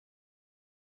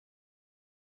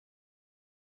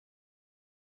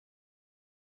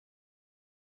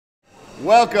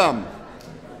Welcome.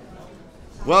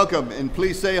 Welcome, and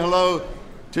please say hello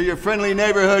to your friendly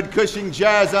neighborhood Cushing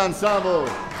Jazz Ensemble.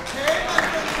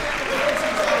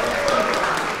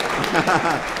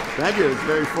 Thank you, it's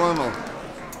very formal.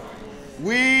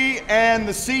 We and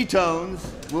the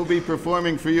Seatones will be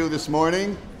performing for you this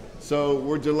morning, so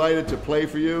we're delighted to play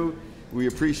for you. We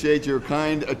appreciate your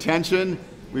kind attention.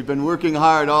 We've been working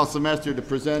hard all semester to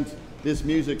present this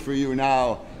music for you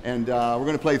now, and we're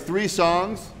going to play 3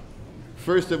 songs,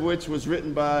 first of which was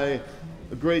written by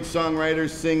a great songwriter,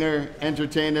 singer,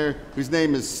 entertainer, whose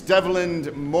name is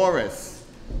Stevland Morris.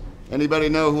 Anybody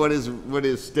know what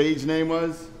his stage name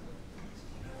was?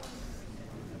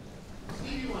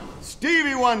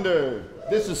 Stevie Wonder.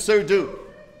 This is Sir Duke.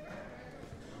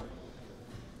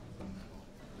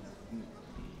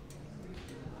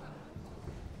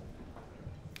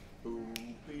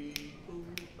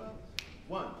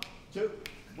 One, two,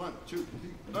 1, 2, 3,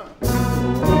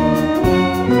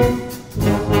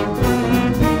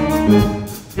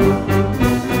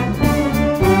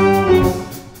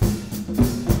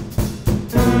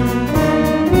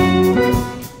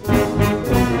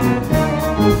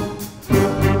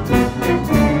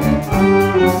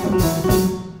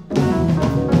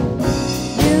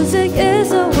 Music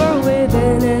is a world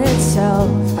within itself.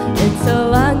 It's a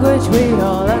language we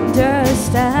all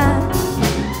understand.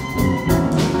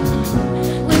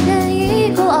 With an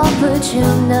equal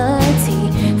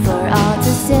opportunity for all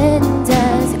to sit and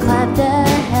dance and clap their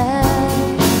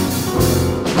hands.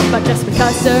 But just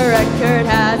because the record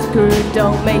has a groove,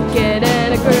 don't make it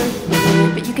in a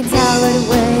groove. But you can tell right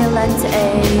away a left to A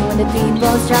when the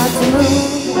people start to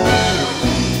move.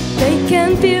 They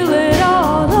can feel it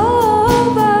all over.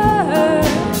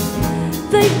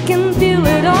 They can feel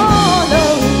it all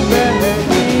over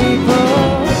people.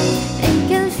 They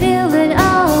can feel it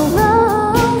all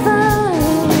over.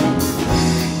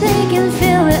 They can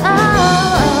feel it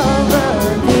all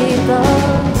over people.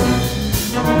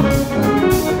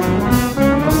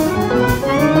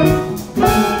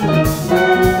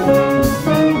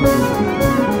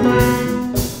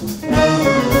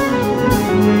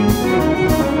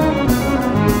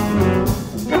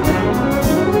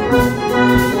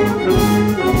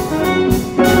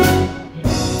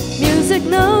 Music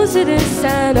knows it is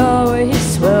and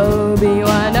always will be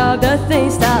one of the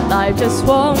things that life just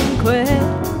won't quit.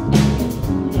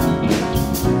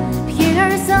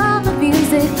 Here's all the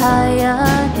music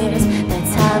pioneers that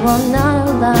time will not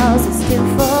allow us to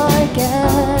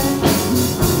forget.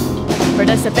 For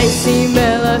there's a Basie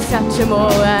Miller, Satchmo,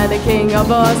 and the king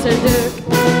of all Sir Duke.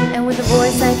 And with a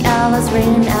voice like Alice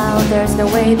ringing out, there's no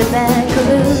way the band could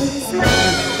lose.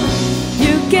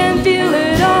 You can feel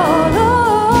it all over.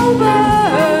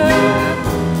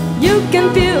 You can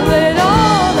feel it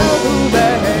all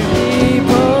over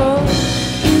people.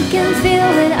 You can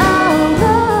feel it all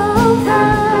over.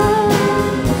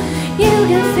 You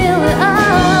can feel it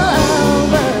all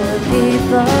over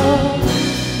people.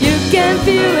 You can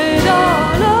feel it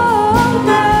all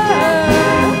over.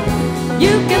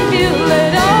 You can feel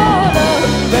it all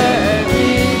over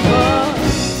people.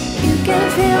 You can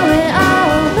feel it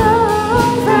all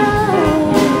over.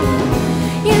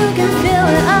 You can feel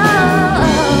it all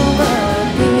over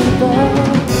people.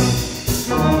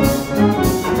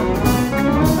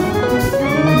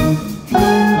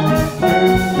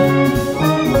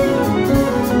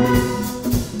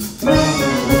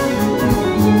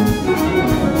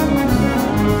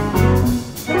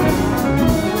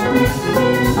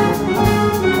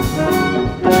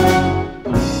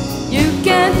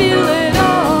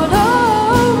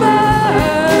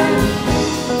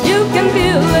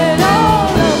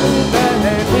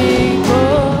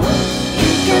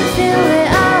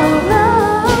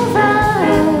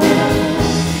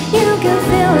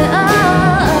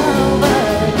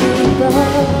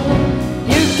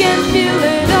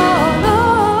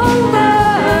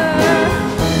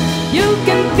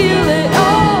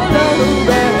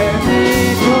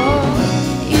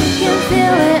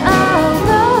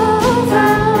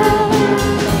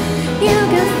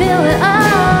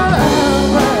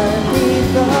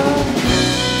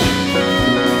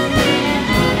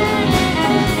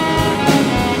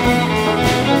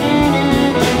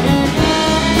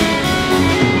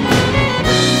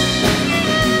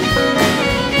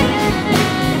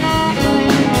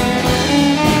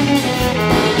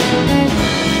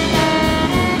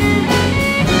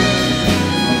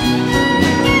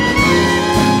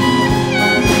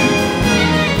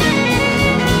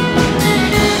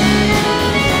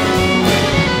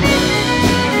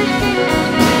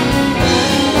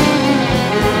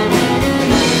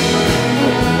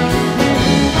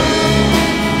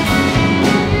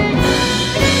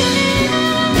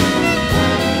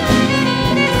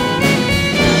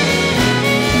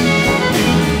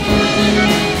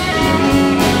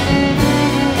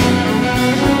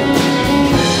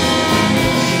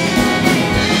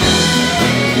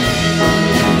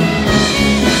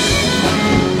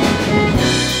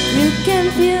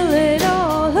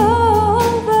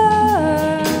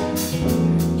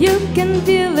 can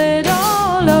feel it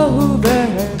all over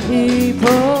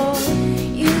people.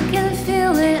 You can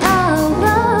feel it all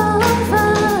over.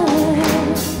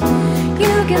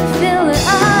 You can feel it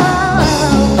all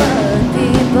over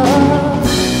people.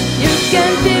 You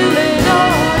can feel it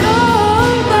all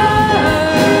over.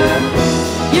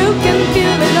 You can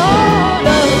feel it all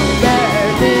over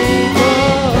people.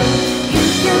 You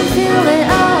can feel it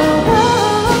all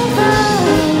over.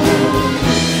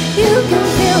 You can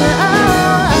feel it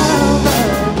all over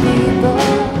people.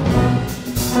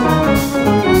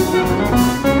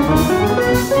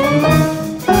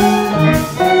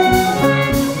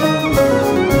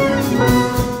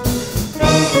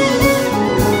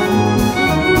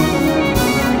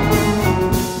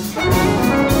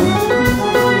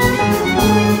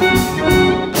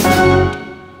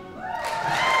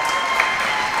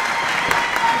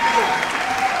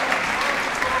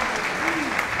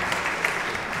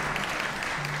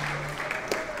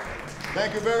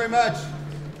 Thank you very much.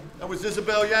 That was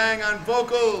Isabel Yang on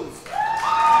vocals.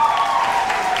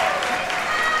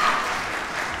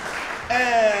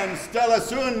 And Stella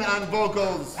Sun on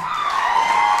vocals.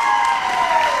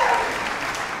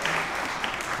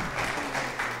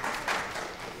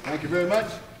 Thank you very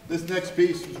much. This next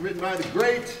piece was written by the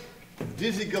great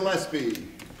Dizzy Gillespie.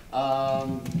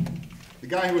 The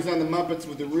guy who was on the Muppets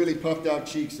with the really puffed out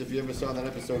cheeks, if you ever saw that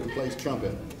episode, who plays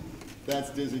trumpet. That's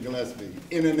Dizzy Gillespie,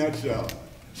 in a nutshell.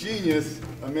 Genius,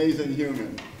 amazing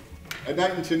human. A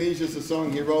Night in Tunisia is a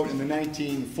song he wrote in the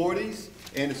 1940s,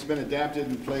 and it's been adapted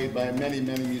and played by many,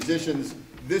 many musicians.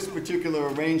 This particular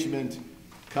arrangement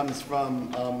comes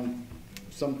from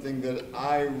something that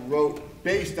I wrote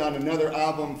based on another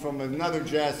album from another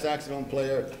jazz saxophone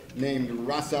player named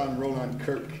Rahsaan Roland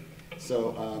Kirk.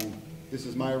 So this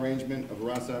is my arrangement of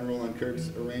Rahsaan Roland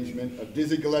Kirk's arrangement of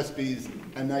Dizzy Gillespie's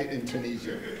A Night in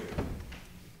Tunisia.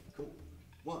 Cool.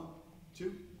 1,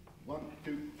 2, 1,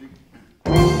 2, 3.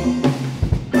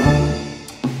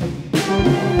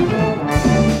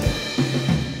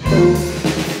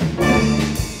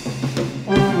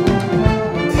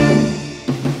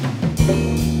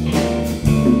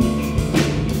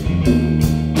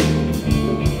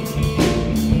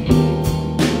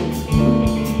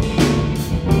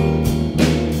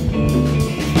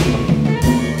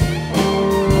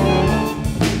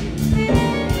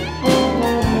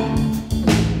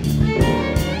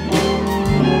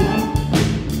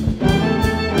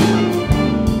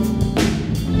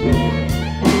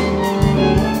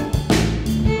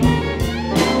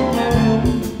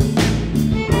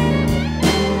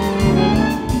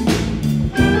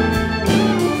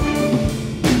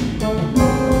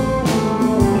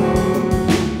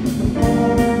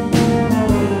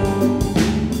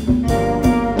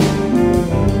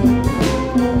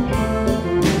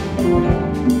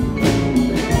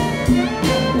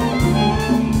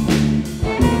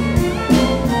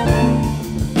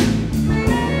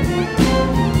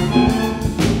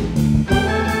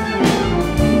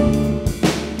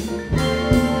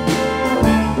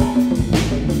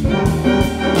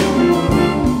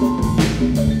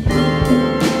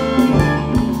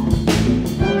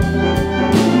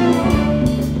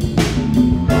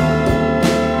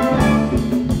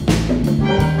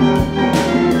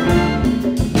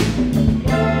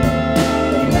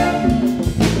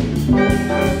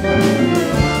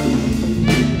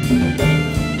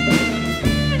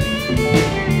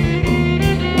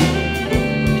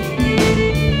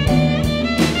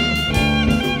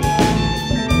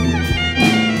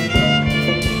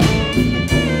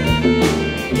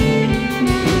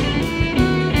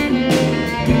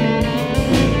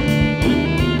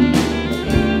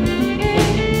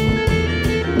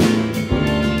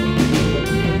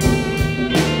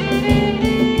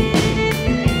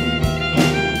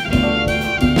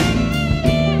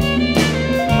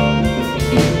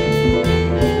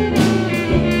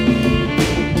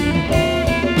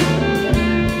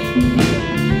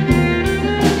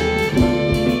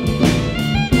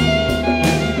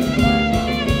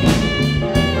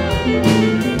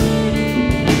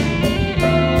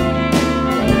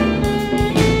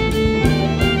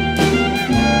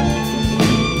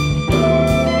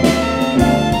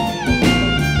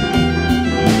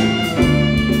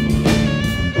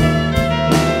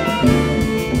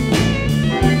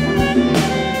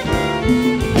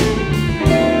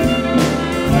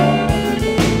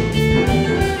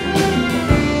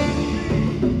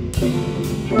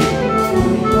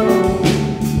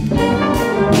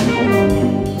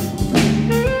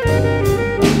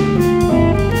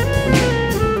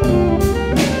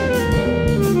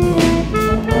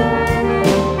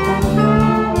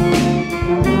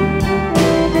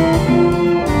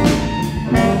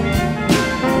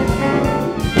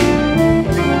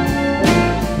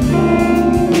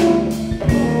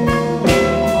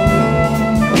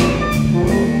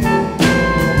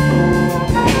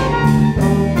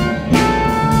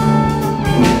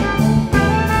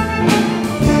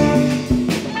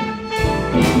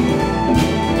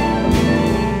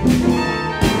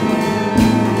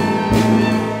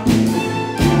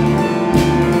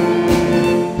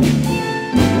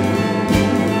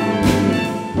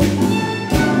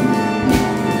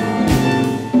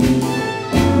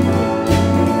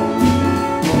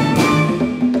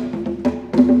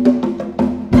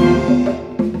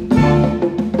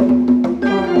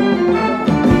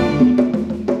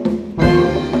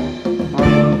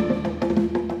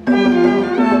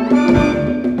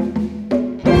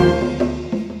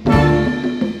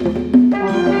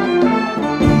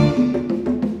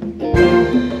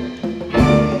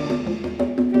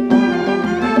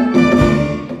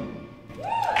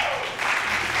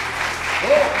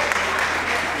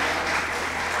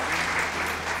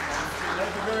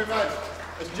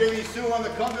 Jamie Sue on the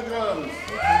conga drums.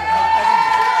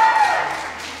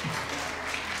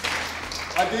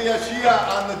 Adia Shia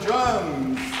on the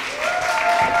drums.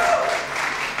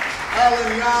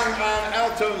 Alan Young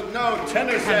on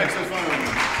tenor saxophone.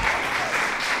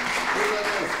 Who's that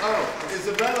is? Oh,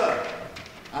 Isabella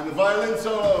on the violin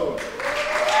solo.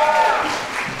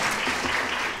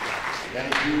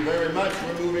 Thank you very much.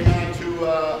 We're moving on to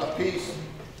a piece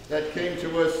that came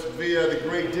to us via the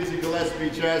great Dizzy Gillespie,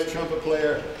 jazz trumpet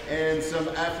player, and some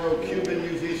Afro-Cuban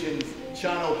musicians.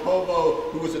 Chano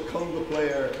Povo, who was a conga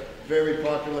player, very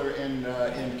popular in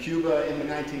Cuba in the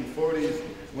 1940s,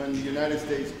 when the United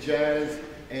States jazz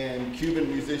and Cuban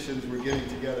musicians were getting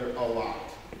together a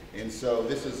lot. And so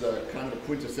this is a kind of a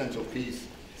quintessential piece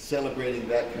celebrating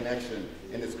that connection,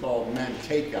 and it's called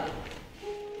Manteca.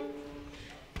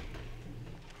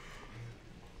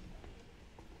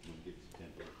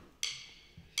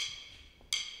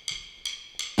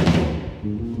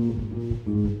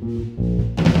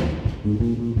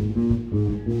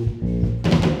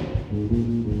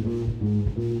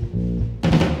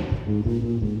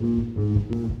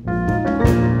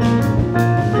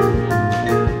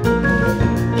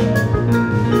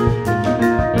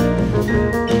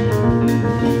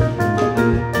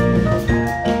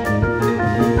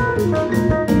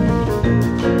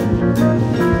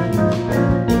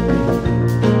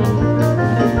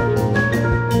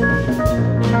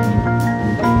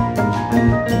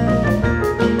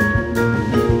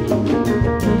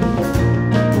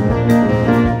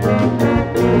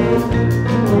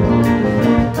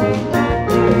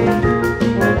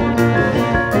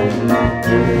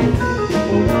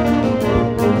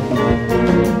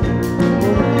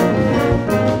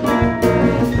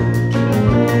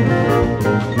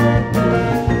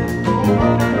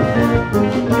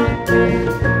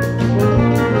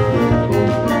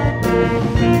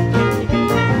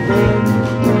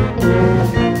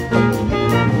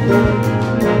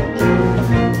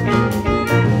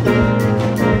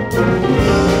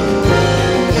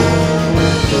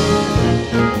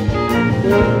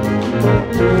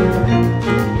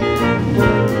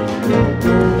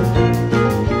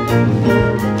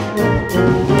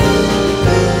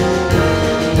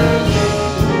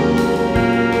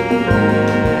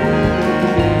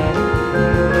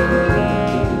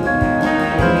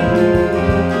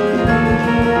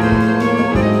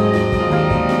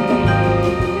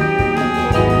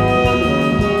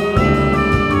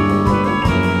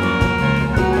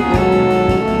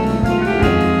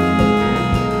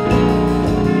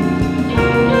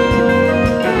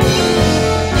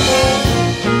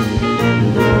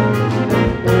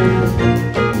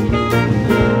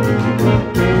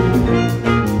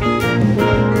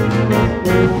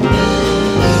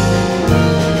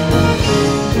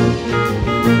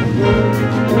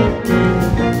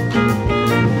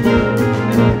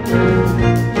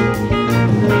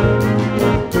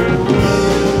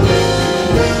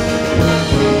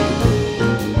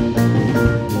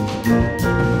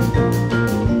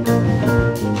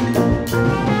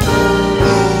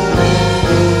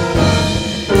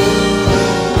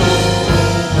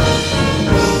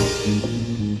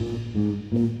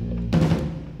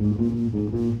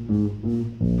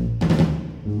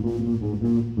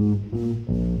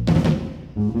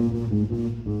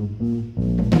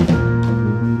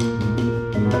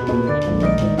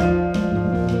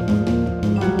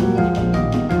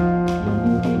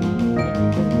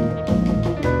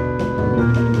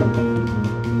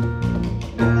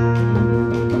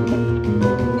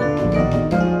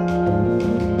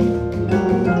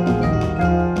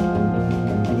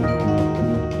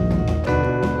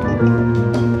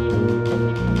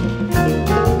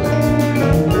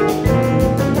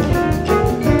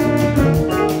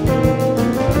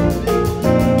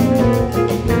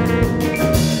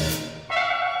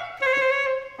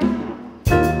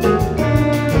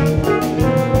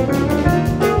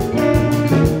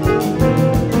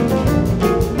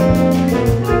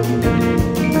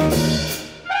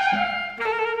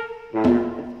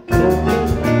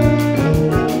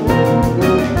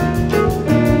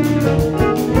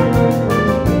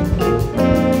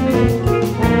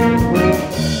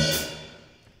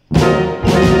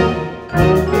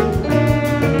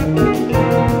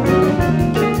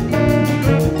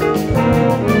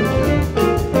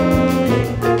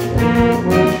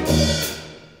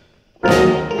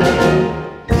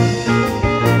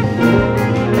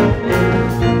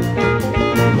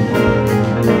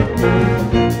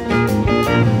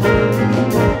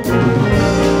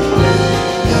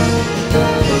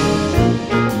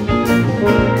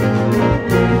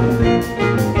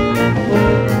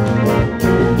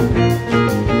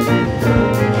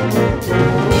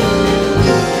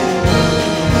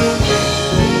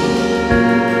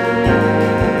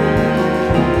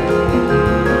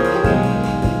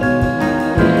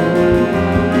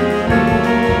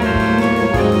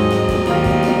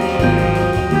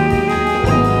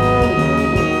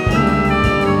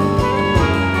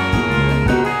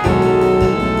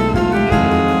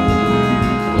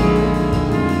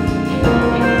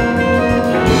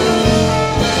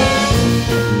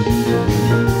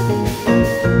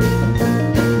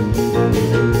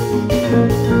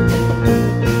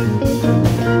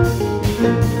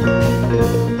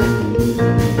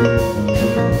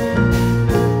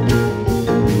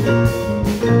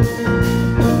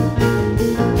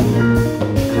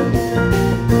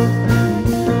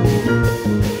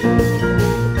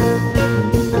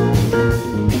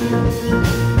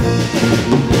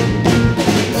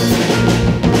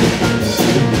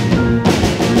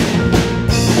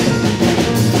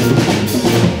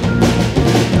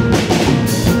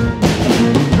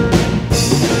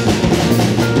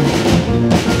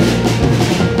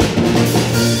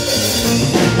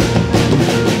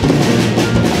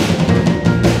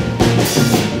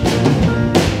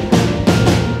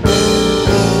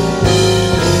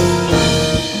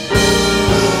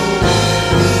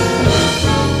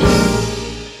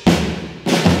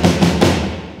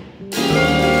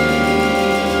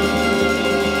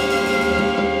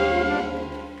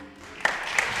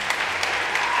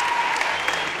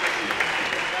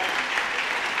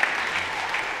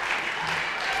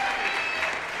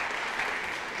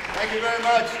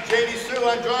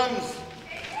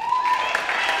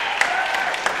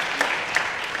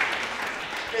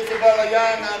 Isabella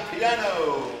Yang on piano.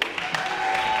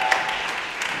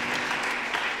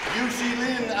 Yushi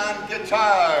Lin on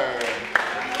guitar.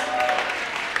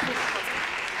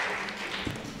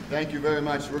 Thank you very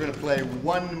much. We're going to play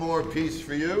one more piece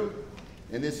for you,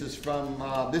 and this is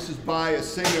by a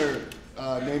singer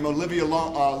named Olivia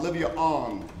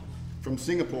Ong from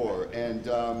Singapore, and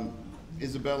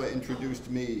Isabella introduced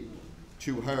me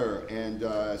to her, and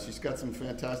she's got some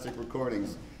fantastic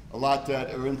recordings, a lot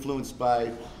that are influenced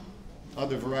by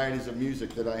other varieties of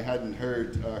music that I hadn't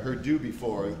heard her do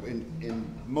before, in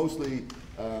mostly,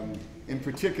 in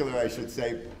particular, I should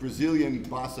say, Brazilian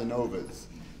bossa novas.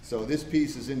 So this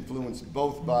piece is influenced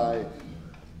both by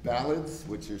ballads,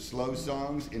 which are slow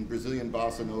songs, in Brazilian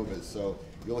bossa novas. So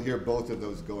you'll hear both of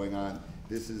those going on.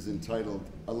 This is entitled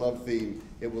A Love Theme.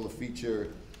 It will feature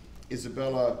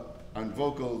Isabella on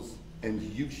vocals and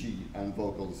Yushi on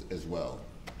vocals as well.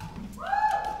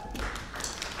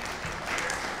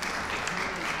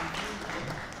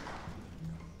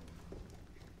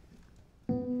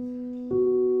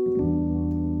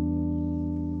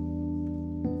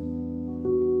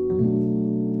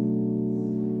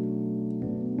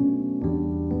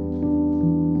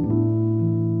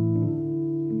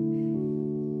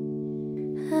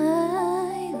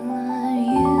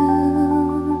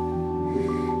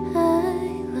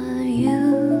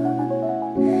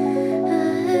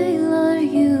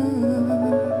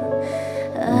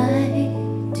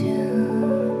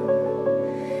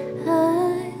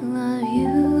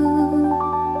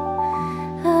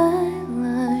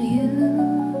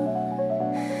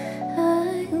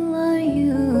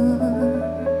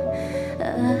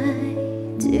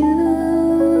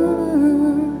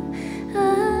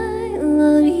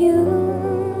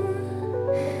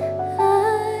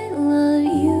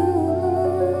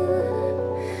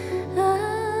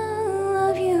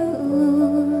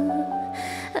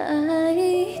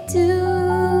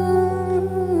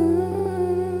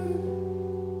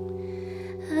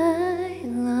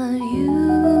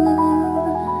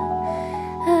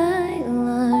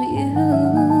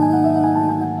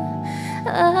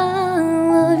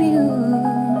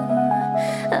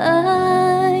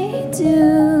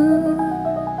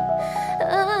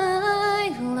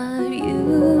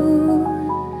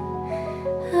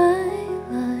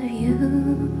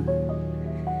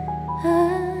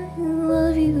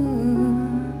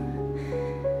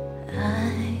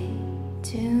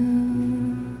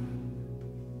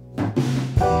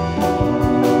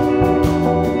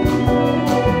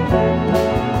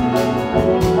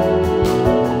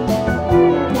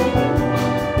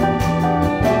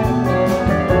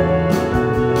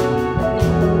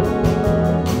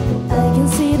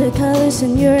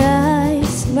 In your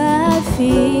eyes, my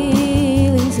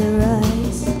feelings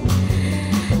arise,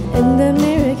 and the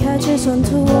mirror catches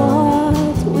onto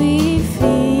what we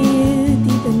feel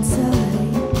deep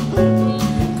inside,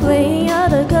 playing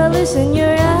out the colors in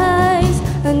your eyes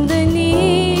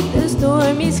underneath the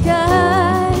stormy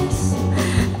skies.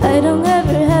 I don't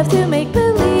ever have to make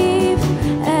believe,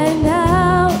 and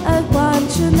now I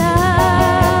want you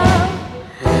now,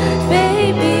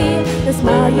 baby. The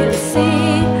smile you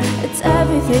see, it's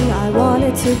everything I want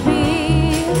it to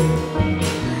be.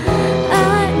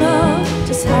 I know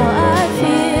just how I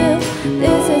feel.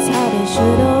 This is how it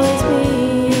should always be.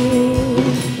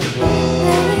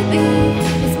 Baby,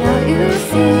 the smile you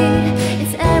see,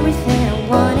 it's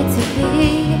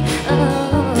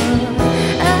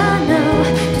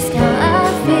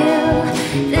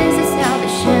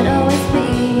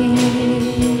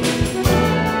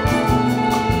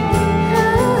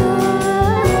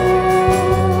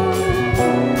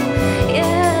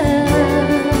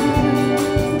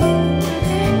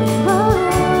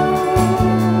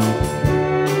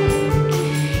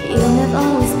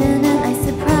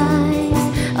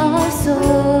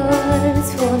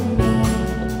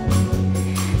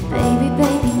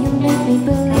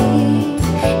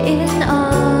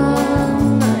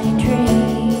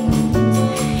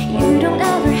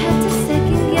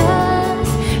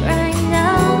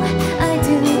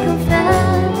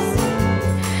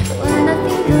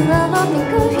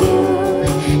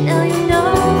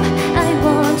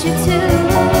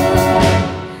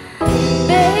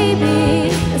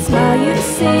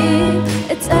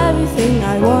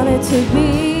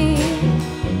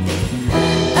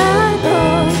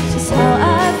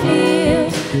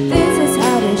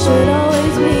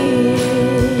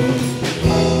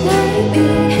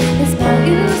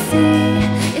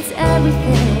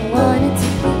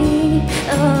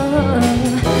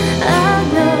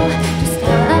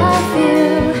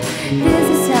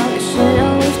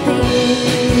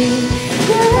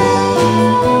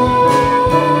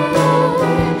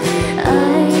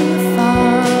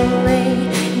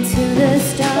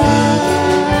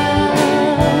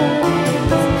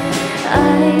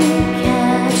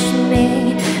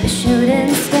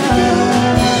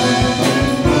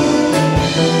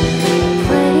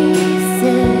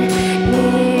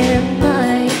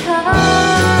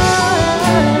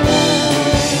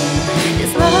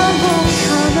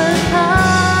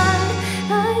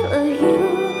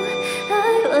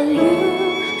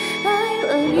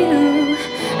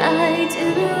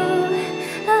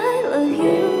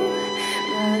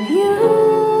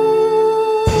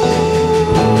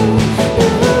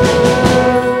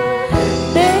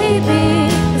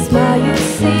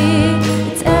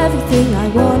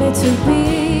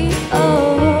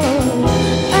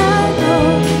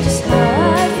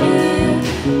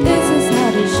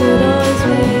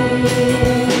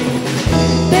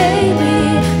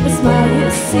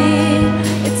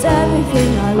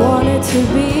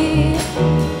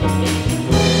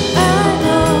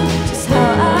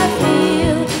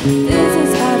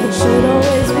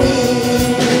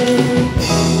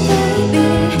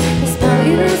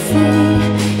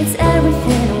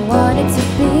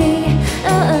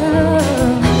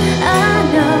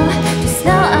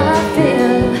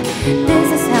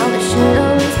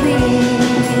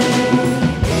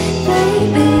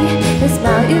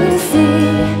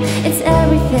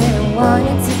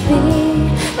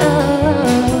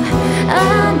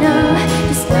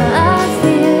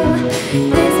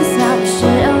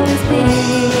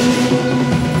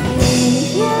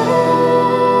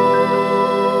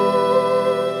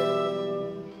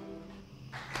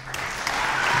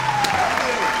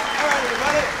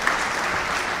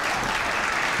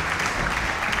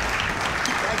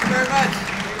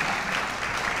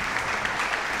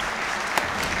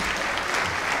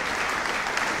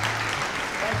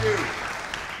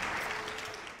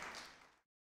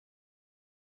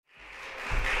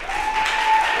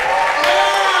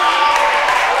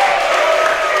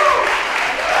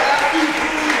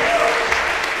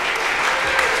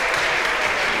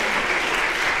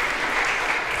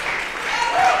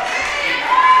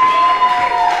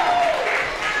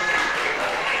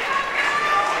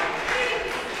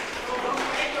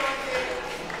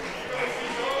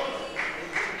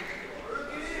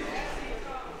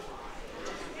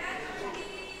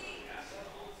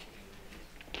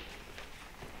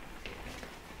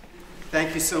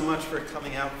Thank you so much for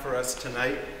coming out for us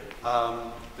tonight.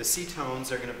 The Seatones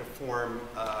are going to perform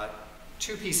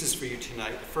two pieces for you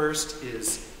tonight. The first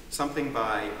is something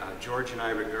by George and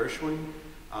Ira Gershwin.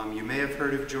 You may have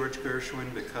heard of George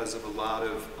Gershwin because of a lot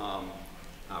of,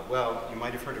 well, you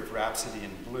might have heard of Rhapsody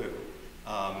in Blue,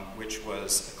 which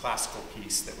was a classical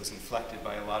piece that was inflected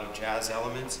by a lot of jazz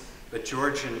elements. But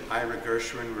George and Ira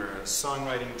Gershwin were a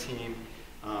songwriting team,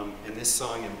 and this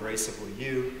song, Embraceable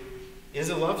You, is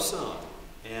a love song.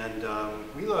 And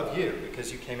we love you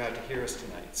because you came out to hear us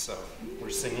tonight, so we're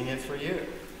singing it for you.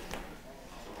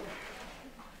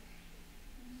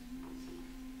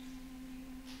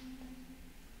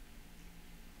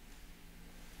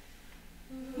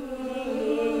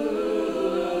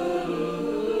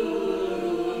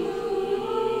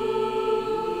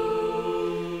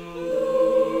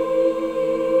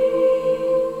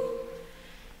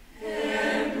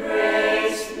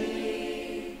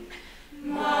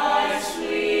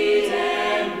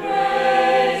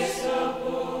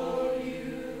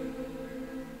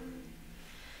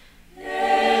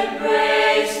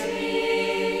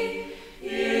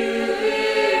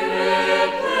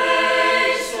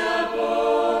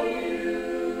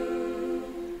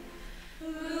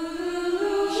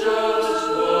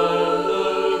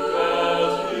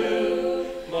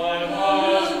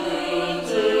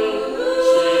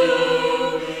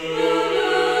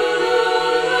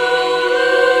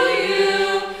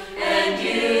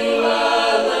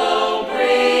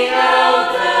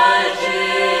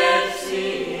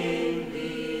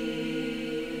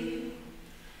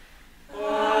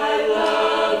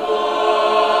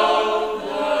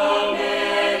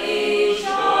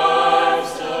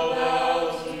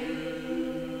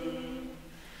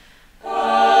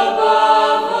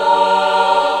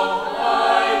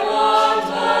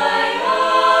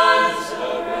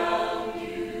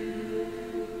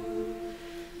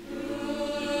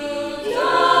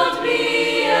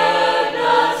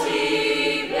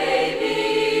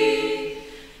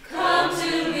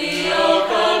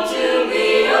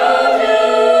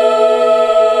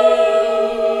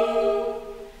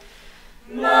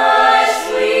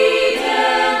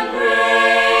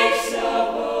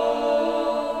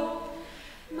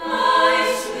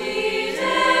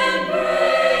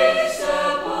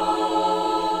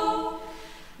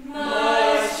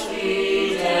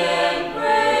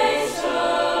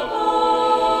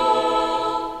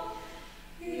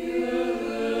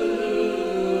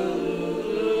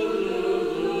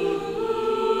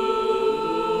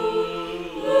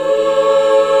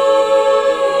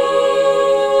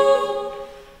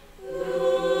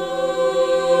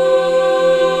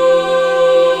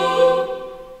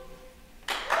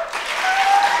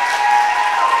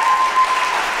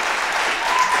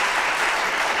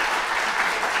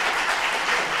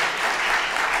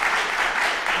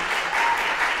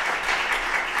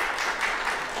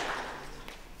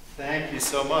 Thank you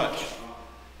so much.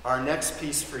 Our next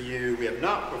piece for you, we have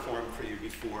not performed for you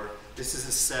before. This is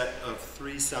a set of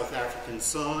 3 South African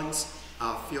songs.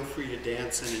 Feel free to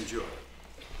dance and enjoy.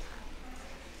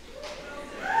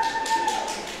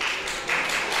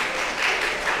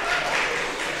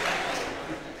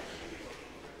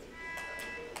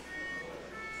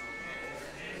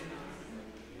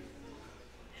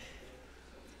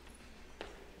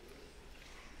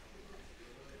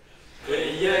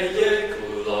 Hey yeah yeah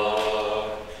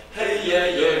kula, hey yeah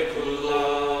yeah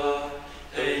kula,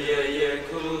 hey yeah yeah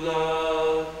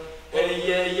kula, hey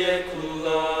yeah yeah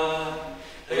kula,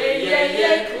 hey yeah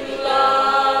yeah kula.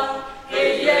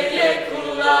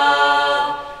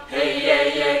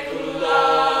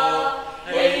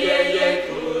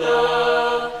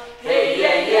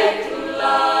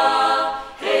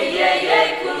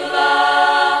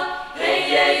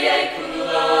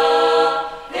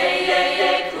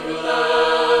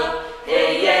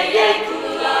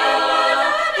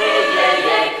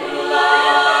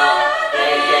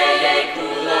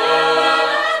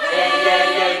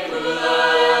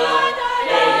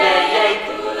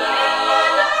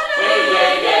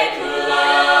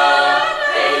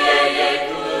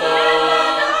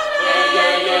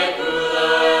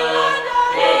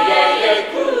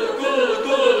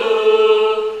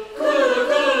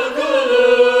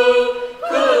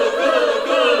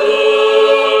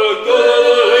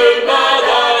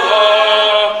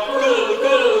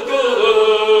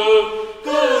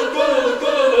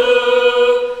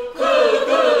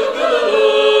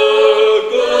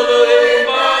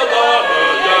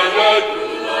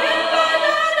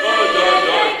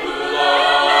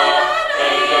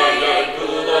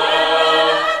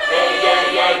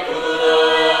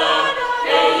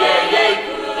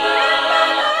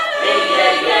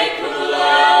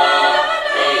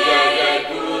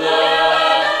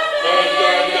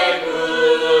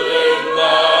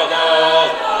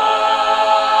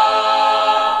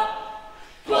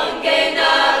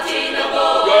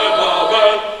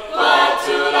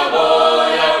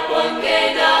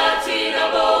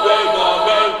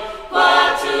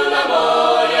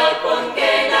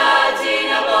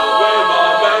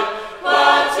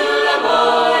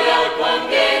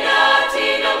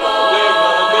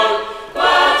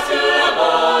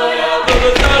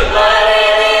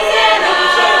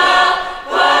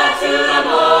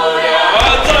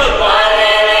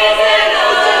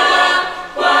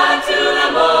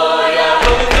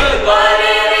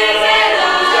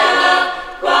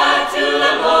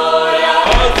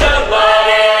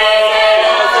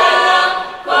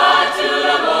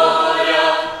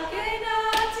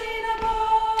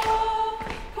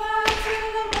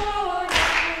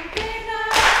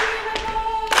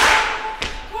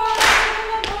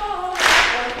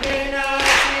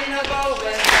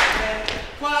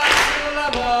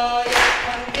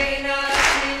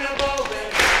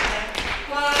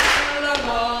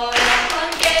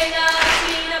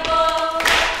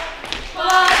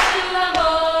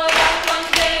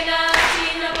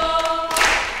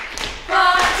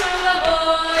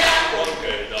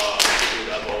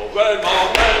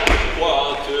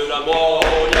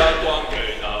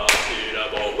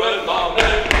 마음에